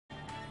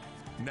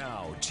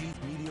Now, Chief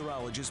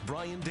Meteorologist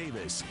Brian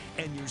Davis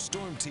and your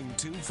Storm Team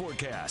 2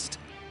 forecast.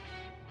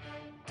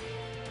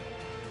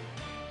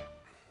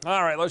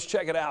 All right, let's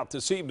check it out.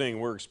 This evening,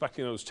 we're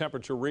expecting those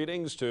temperature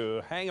readings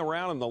to hang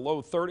around in the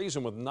low 30s,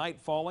 and with night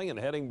falling and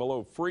heading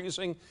below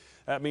freezing,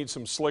 that means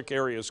some slick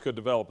areas could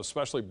develop,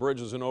 especially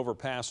bridges and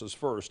overpasses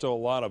first. Still a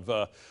lot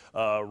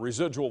of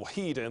residual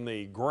heat in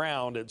the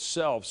ground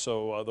itself,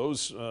 so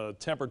those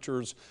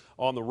temperatures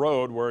on the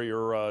road where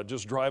you're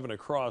just driving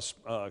across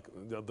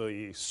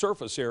the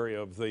surface area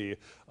of the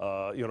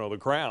the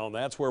ground,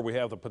 that's where we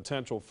have the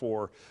potential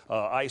for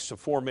ice to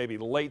form maybe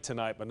late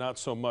tonight, but not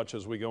so much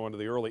as we go into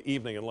the early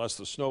evening unless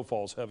the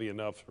snowfall is heavy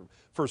enough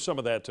for some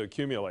of that to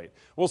accumulate.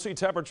 We'll see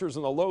temperatures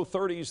in the low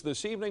 30s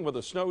this evening with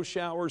the snow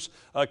showers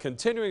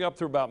continuing up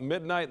through about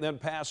midnight, and then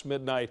past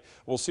midnight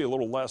we'll see a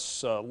little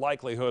less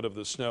likelihood of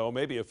the snow,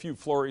 maybe a few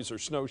flurries or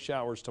snow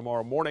showers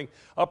tomorrow morning.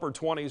 Upper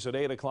 20s at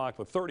 8 o'clock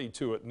with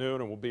 32 at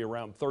noon, and we'll be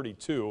around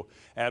 32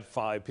 at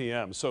 5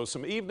 p.m. So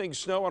some evening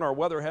snow on our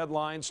weather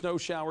headline. Snow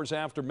showers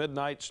after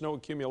midnight, snow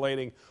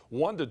accumulating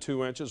 1 to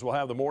 2 inches. We'll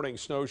have the morning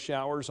snow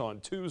showers on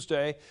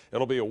Tuesday.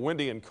 It'll be a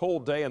windy and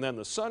cold day, and then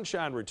the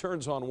sunshine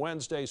returns on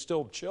Wednesday.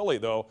 Still chilly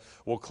though.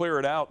 We'll clear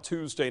it out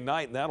Tuesday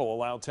night, and that'll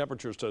allow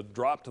temperatures to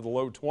drop to the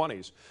low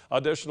 20s.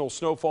 Additional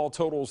snowfall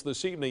totals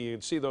this evening. You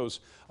can see those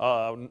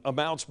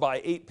amounts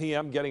by 8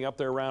 p.m. getting up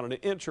there around an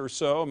inch or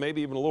so,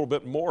 maybe even a little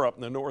bit more up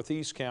in the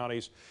northeast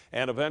counties,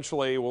 and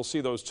eventually we'll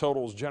see those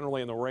totals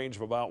generally in the range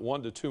of about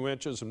 1 to 2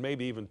 inches and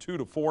maybe even 2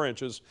 to 4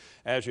 inches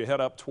as you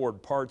head up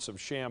toward parts of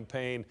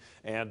Champaign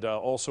and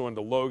also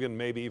into Logan,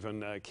 maybe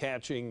even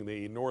catching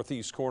the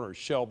northeast corner of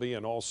Shelby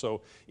and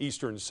also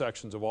eastern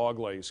sections of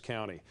Auglaize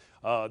County.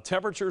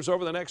 Temperatures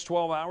over the next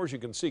 12 hours, you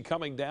can see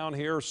coming down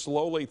here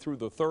slowly through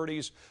the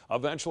 30s,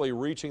 eventually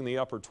reaching the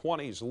upper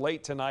 20s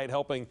late tonight,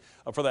 helping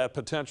for that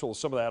potential,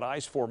 some of that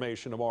ice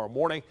formation tomorrow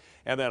morning.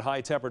 And then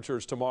high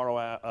temperatures tomorrow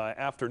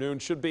afternoon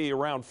should be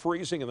around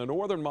freezing in the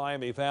northern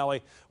Miami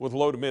Valley with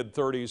low to mid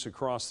 30s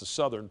across the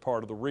southern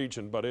part of the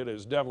region. But it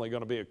is definitely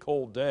going to be a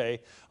cold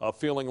day,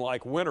 feeling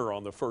like winter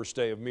on the first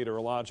day of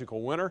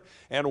meteorological winter.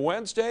 And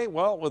Wednesday,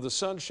 well, with the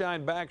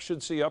sunshine back,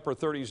 should see upper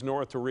 30s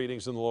north to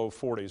readings in the low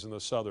 40s in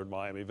the southern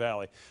Miami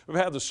Valley. We've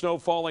had the snow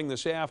falling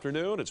this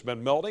afternoon. It's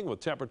been melting with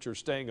temperatures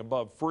staying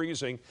above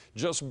freezing,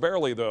 just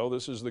barely though.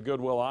 This is the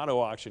Goodwill Auto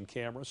Auction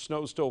camera.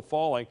 Snow still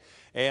falling,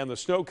 and the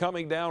snow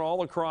coming down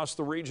all across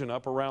the region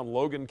up around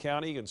Logan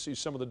County. You can see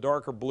some of the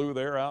darker blue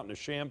there out into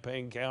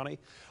Champaign County.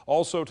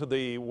 Also to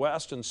the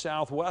west and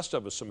southwest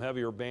of us, some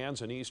heavier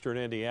bands in eastern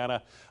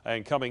Indiana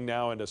and coming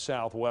now into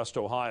southwest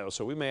Ohio.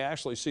 So we may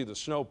actually see the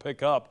snow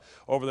pick up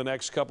over the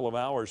next couple of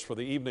hours for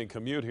the evening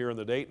commute here in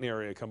the Dayton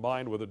area,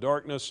 combined with the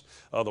darkness,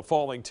 the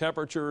falling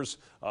temperatures,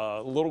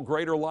 a little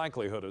greater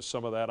likelihood of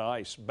some of that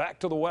ice. Back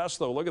to the west,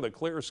 though, look at the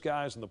clear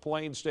skies in the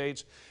Plain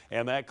States,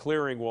 and that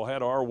clearing will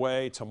head our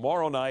way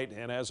tomorrow night.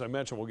 And as I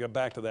mentioned, we'll get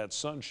back to that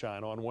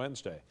sunshine on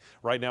Wednesday.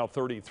 Right now,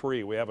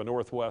 33. We have a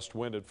northwest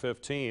wind at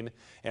 15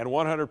 and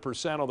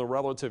 100% on the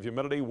relative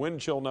humidity. Wind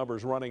chill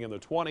numbers running in the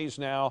 20s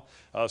now.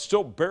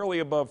 Still barely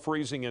above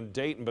freezing in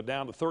Dayton, but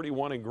down to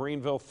 31 in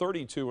Greenville,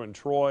 32 in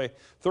Troy,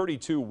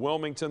 32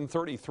 Wilmington,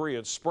 33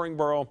 at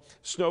Springboro.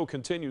 Snow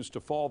continues to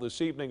fall this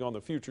evening on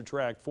the Future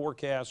Track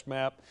forecast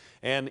map,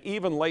 and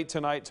even late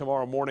tonight,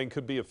 tomorrow morning,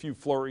 could be a few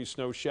flurries,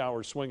 snow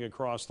showers swing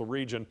across the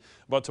region.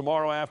 But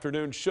tomorrow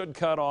afternoon should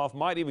cut off,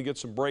 might even get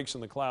some breaks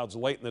in the clouds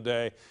late in the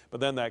day, but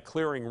then that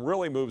clearing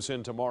really moves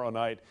in tomorrow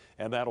night,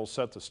 and that'll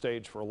set the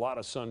stage for a lot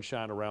of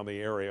sunshine around the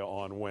area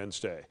on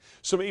Wednesday.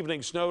 Some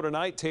evening snow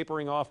tonight,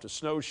 tapering off to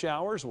snow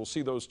showers. We'll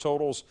see those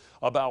totals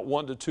about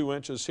 1 to 2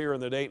 inches here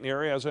in the Dayton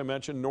area. As I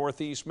mentioned,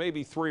 northeast,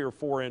 maybe 3 or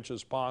 4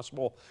 inches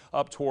possible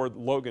up toward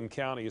Logan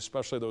County,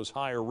 especially those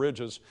higher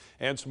ridges.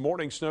 And some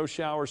morning snow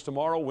showers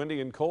tomorrow,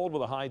 windy and cold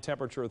with a high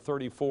temperature of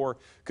 34.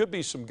 Could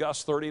be some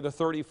gusts 30 to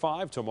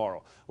 35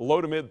 tomorrow.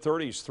 Low to mid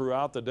 30s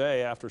throughout the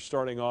day after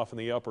starting off in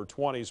the upper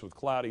 20s with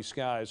cloudy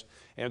skies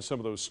and some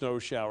of those snow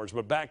showers.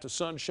 But back to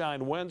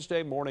sunshine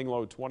Wednesday, morning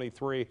low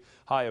 23,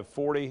 high of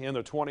 40. In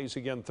the 20s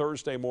again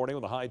Thursday morning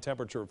with a high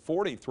temperature of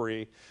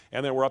 43.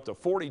 And then we're up to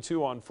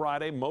 42 on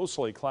Friday,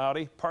 mostly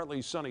cloudy.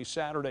 Partly sunny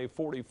Saturday,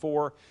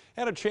 44.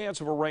 And a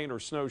chance of a rain or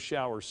snow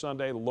shower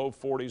Sunday, low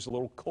 40s, a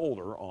little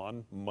colder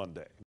on Monday.